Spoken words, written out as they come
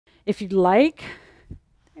If you'd like,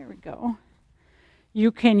 there we go.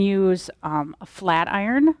 You can use a flat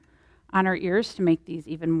iron on her ears to make these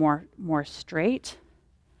even more straight.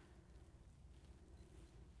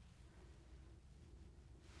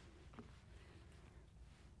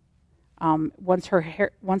 Once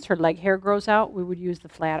her leg hair grows out, we would use the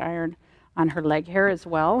flat iron on her leg hair as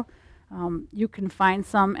well. You can find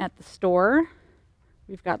some at the store.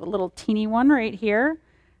 We've got a little teeny one right here.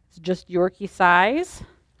 It's just Yorkie size.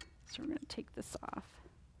 So we're going to take this off.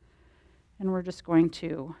 And we're just going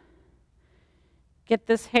to get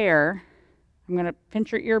this hair. I'm going to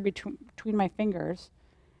pinch her ear between my fingers.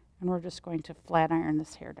 And we're just going to flat iron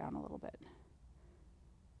this hair down a little bit.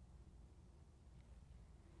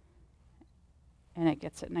 And it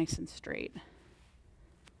gets it nice and straight.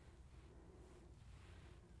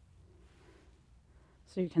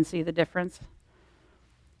 So you can see the difference.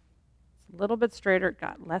 It's a little bit straighter, it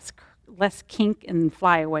got less kink and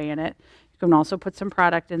flyaway in it. You can also put some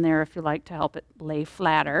product in there if you like to help it lay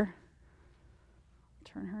flatter.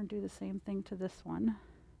 Turn her and do the same thing to this one.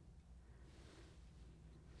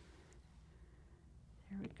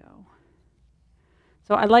 There we go.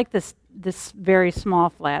 So I like this very small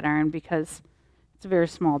flat iron because it's a very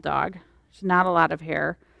small dog. There's not a lot of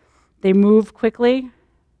hair. They move quickly,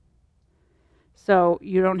 so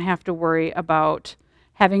you don't have to worry about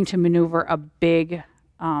having to maneuver a big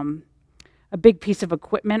piece of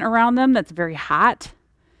equipment around them that's very hot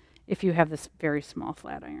if you have this very small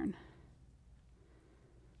flat iron.